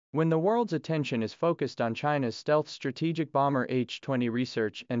When the world's attention is focused on China's stealth strategic bomber H-20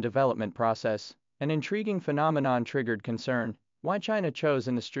 research and development process, an intriguing phenomenon triggered concern. Why China chose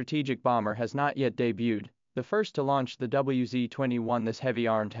the strategic bomber has not yet debuted, the first to launch the WZ-21, this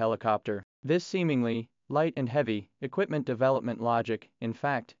heavy-armed helicopter. This seemingly light and heavy equipment development logic, in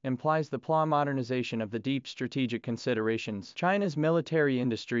fact, implies the planned modernization of the deep strategic considerations. China's military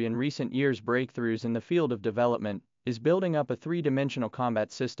industry in recent years' breakthroughs in the field of development is building up a three-dimensional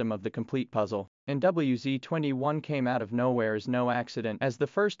combat system of the complete puzzle, and WZ-21 came out of nowhere as no accident. As the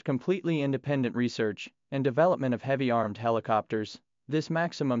first completely independent research and development of heavy-armed helicopters, this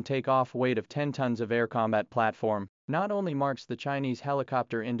maximum takeoff weight of 10 tons of air combat platform not only marks the Chinese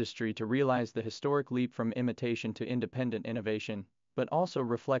helicopter industry to realize the historic leap from imitation to independent innovation, but also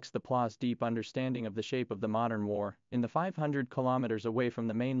reflects the PLA's deep understanding of the shape of the modern war, in the 500 kilometers away from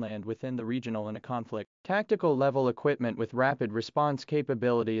the mainland within the regional in a conflict. Tactical level equipment with rapid response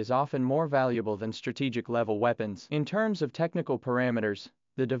capability is often more valuable than strategic level weapons. In terms of technical parameters,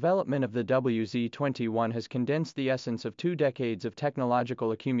 the development of the WZ-21 has condensed the essence of 2 decades of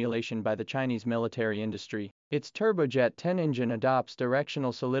technological accumulation by the Chinese military industry. Its turbojet 10 engine adopts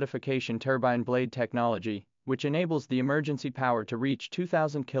directional solidification turbine blade technology, which enables the emergency power to reach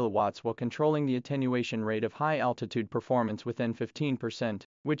 2,000 kilowatts while controlling the attenuation rate of high-altitude performance within 15%,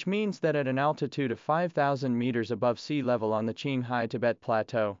 which means that at an altitude of 5,000 meters above sea level on the Qinghai-Tibet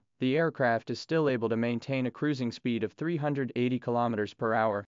Plateau, the aircraft is still able to maintain a cruising speed of 380 kilometers per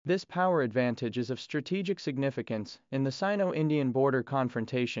hour. This power advantage is of strategic significance in the Sino-Indian border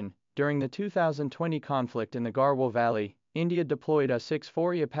confrontation. During the 2020 conflict in the Garhwal Valley, India deployed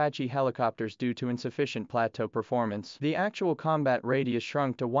A-640 Apache helicopters due to insufficient plateau performance. The actual combat radius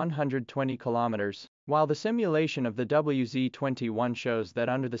shrunk to 120 kilometers, while the simulation of the WZ-21 shows that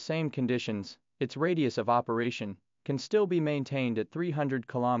under the same conditions, its radius of operation can still be maintained at 300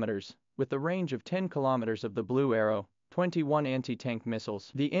 kilometers, with the range of 10 kilometers of the Blue Arrow 21 anti-tank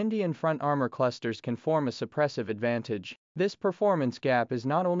missiles. The Indian front armor clusters can form a suppressive advantage. This performance gap is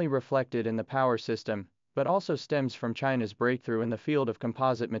not only reflected in the power system, but also stems from China's breakthrough in the field of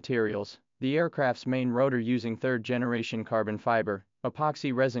composite materials, the aircraft's main rotor using third-generation carbon fiber,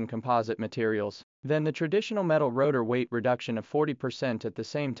 epoxy resin composite materials. Then the traditional metal rotor weight reduction of 40% at the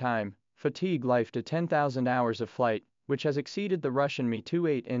same time, fatigue life to 10,000 hours of flight, which has exceeded the Russian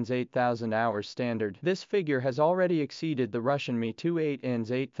Mi-28N's 8,000 hours standard. This figure has already exceeded the Russian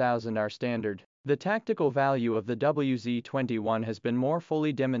Mi-28N's 8,000 hour standard. The tactical value of the WZ-21 has been more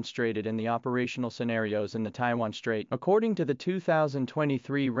fully demonstrated in the operational scenarios in the Taiwan Strait. According to the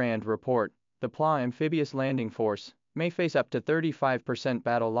 2023 RAND report, the PLA amphibious landing force may face up to 35%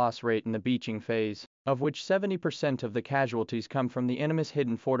 battle loss rate in the beaching phase, of which 70% of the casualties come from the enemy's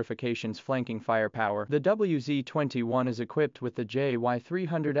hidden fortifications flanking firepower. The WZ-21 is equipped with the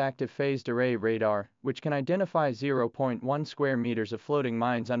JY-300 active phased array radar, which can identify 0.1 square meters of floating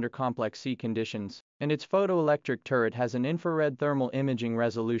mines under complex sea conditions, and its photoelectric turret has an infrared thermal imaging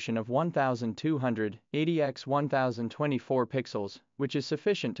resolution of 1280 x 1024 pixels, which is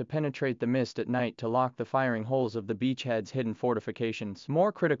sufficient to penetrate the mist at night to lock the firing holes of the beachhead's hidden fortifications.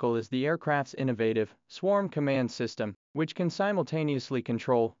 More critical is the aircraft's innovative swarm command system, which can simultaneously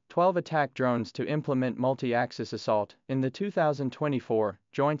control 12 attack drones to implement multi-axis assault. In the 2024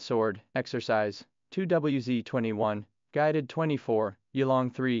 Joint Sword exercise, 2 WZ-21 guided 24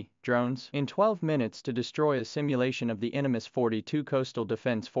 Yulong 3 drones in 12 minutes to destroy a simulation of the enemy's 42 coastal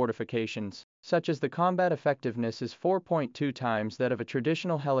defense fortifications, such as the combat effectiveness is 4.2 times that of a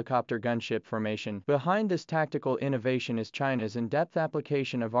traditional helicopter gunship formation. Behind this tactical innovation is China's in-depth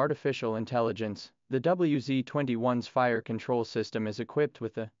application of artificial intelligence. The WZ-21's fire control system is equipped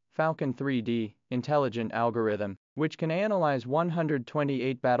with the Falcon 3D intelligent algorithm, which can analyze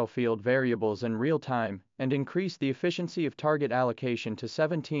 128 battlefield variables in real time and increase the efficiency of target allocation to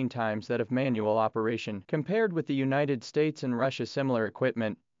 17 times that of manual operation. Compared with the United States and Russia's similar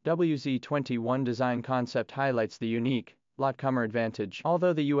equipment, WZ-21 design concept highlights the unique latecomer advantage.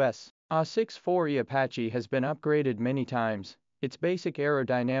 Although the U.S. A-640 Apache has been upgraded many times, its basic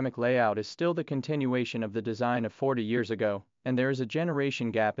aerodynamic layout is still the continuation of the design of 40 years ago, and there is a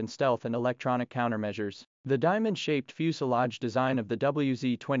generation gap in stealth and electronic countermeasures. The diamond-shaped fuselage design of the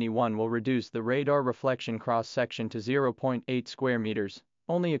WZ-21 will reduce the radar reflection cross-section to 0.8 square meters,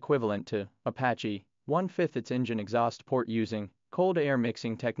 only equivalent to Apache 1/5 its engine exhaust port using cold air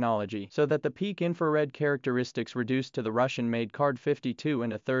mixing technology, so that the peak infrared characteristics reduced to the Russian-made Card 52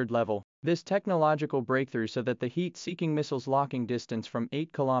 and a third level. This technological breakthrough so that the heat-seeking missile's locking distance from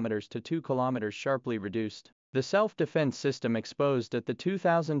 8 kilometers to 2 kilometers sharply reduced. The self-defense system exposed at the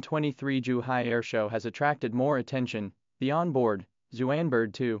 2023 Zhuhai Air Show has attracted more attention. The onboard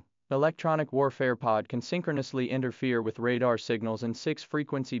WZ-21 electronic warfare pod can synchronously interfere with radar signals in 6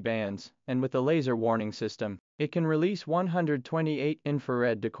 frequency bands, and with a laser warning system, it can release 128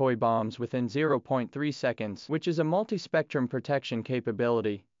 infrared decoy bombs within 0.3 seconds, which is a multi-spectrum protection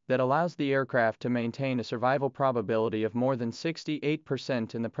capability that allows the aircraft to maintain a survival probability of more than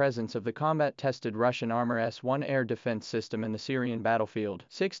 68% in the presence of the combat-tested Russian Armor S-1 air defense system in the Syrian battlefield.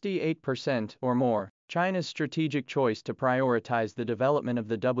 68% or more. China's strategic choice to prioritize the development of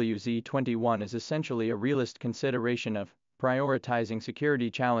the WZ-21 is essentially a realist consideration of prioritizing security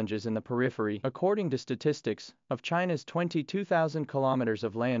challenges in the periphery. According to statistics, of China's 22,000 kilometers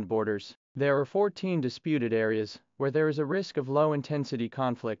of land borders, there are 14 disputed areas where there is a risk of low-intensity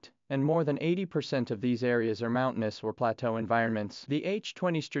conflict, and more than 80% of these areas are mountainous or plateau environments. The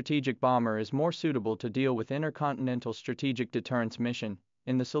H-20 strategic bomber is more suitable to deal with intercontinental strategic deterrence mission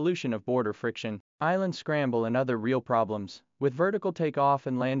in the solution of border friction, island scramble and other real problems, with vertical takeoff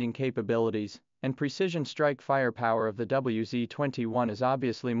and landing capabilities and precision strike firepower of the WZ-21 is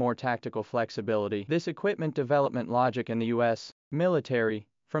obviously more tactical flexibility. This equipment development logic in the U.S. military,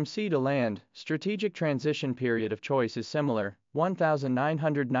 from sea to land, strategic transition period of choice is similar.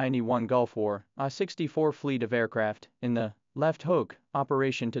 1991 Gulf War, A-64 fleet of aircraft, in the left hook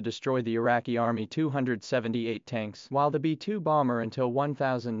operation to destroy the Iraqi Army 278 tanks, while the B-2 bomber until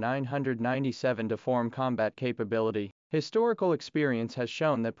 1997 to form combat capability. Historical experience has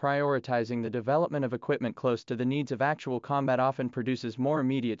shown that prioritizing the development of equipment close to the needs of actual combat often produces more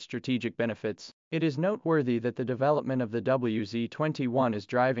immediate strategic benefits. It is noteworthy that the development of the WZ-21 is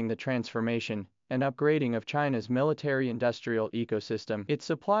driving the transformation and upgrading of China's military-industrial ecosystem. Its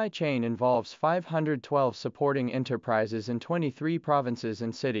supply chain involves 512 supporting enterprises in 23 provinces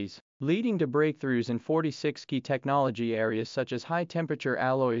and cities, leading to breakthroughs in 46 key technology areas such as high-temperature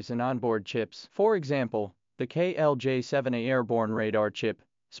alloys and onboard chips. For example, the KLJ-7A airborne radar chip,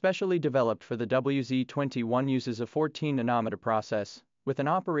 specially developed for the WZ-21, uses a 14-nanometer process, with an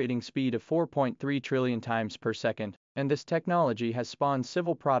operating speed of 4.3 trillion times per second, and this technology has spawned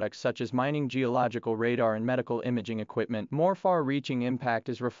civil products such as mining, geological radar and medical imaging equipment. More far-reaching impact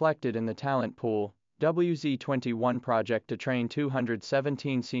is reflected in the talent pool. WZ-21 project to train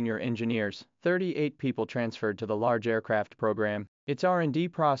 217 senior engineers, 38 people transferred to the large aircraft program. Its R&D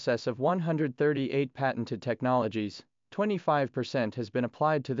process of 138 patented technologies, 25% has been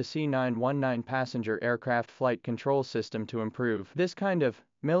applied to the C919 passenger aircraft flight control system to improve this kind of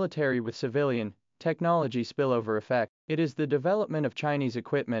military with civilian technology spillover effect. It is the development of Chinese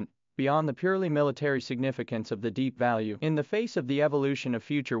equipment, beyond the purely military significance of the deep value. In the face of the evolution of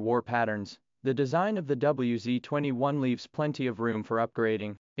future war patterns, the design of the WZ-21 leaves plenty of room for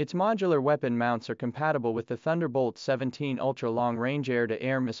upgrading. Its modular weapon mounts are compatible with the Thunderbolt 17 ultra-long-range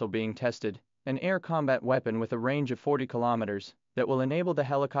air-to-air missile being tested, an air combat weapon with a range of 40 kilometers that will enable the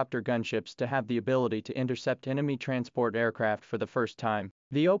helicopter gunships to have the ability to intercept enemy transport aircraft for the first time.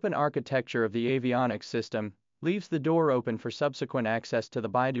 The open architecture of the avionics system leaves the door open for subsequent access to the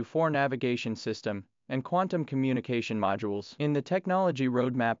Baidu 4 navigation system and quantum communication modules. In the technology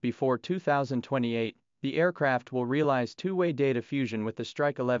roadmap before 2028, the aircraft will realize two-way data fusion with the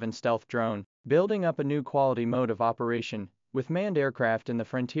Strike 11 stealth drone, building up a new quality mode of operation, with manned aircraft in the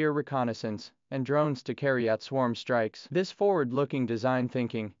frontier reconnaissance and drones to carry out swarm strikes. This forward-looking design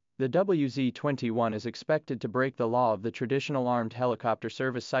thinking, the WZ-21 is expected to break the law of the traditional armed helicopter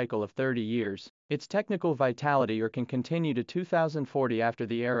service cycle of 30 years. Its technical vitality can continue to 2040 after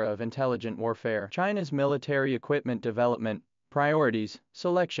the era of intelligent warfare. China's military equipment development, priorities,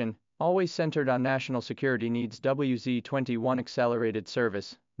 selection, always centered on national security needs. WZ-21 accelerated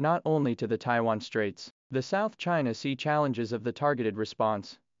service, not only to the Taiwan Straits, the South China Sea challenges of the targeted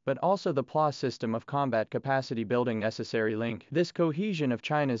response, but also the PLA system of combat capacity building necessary link. This cohesion of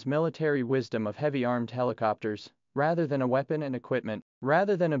China's military wisdom of heavy armed helicopters, rather than a weapon and equipment,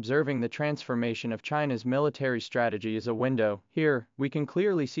 rather than observing the transformation of China's military strategy as a window. Here, we can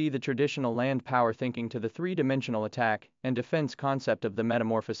clearly see the traditional land power thinking to the three-dimensional attack and defense concept of the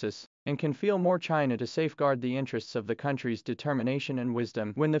metamorphosis, and can feel more China to safeguard the interests of the country's determination and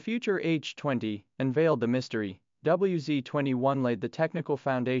wisdom. When the future H-20 unveiled the mystery, WZ-21 laid the technical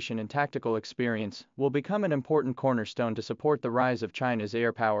foundation and tactical experience will become an important cornerstone to support the rise of China's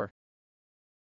air power.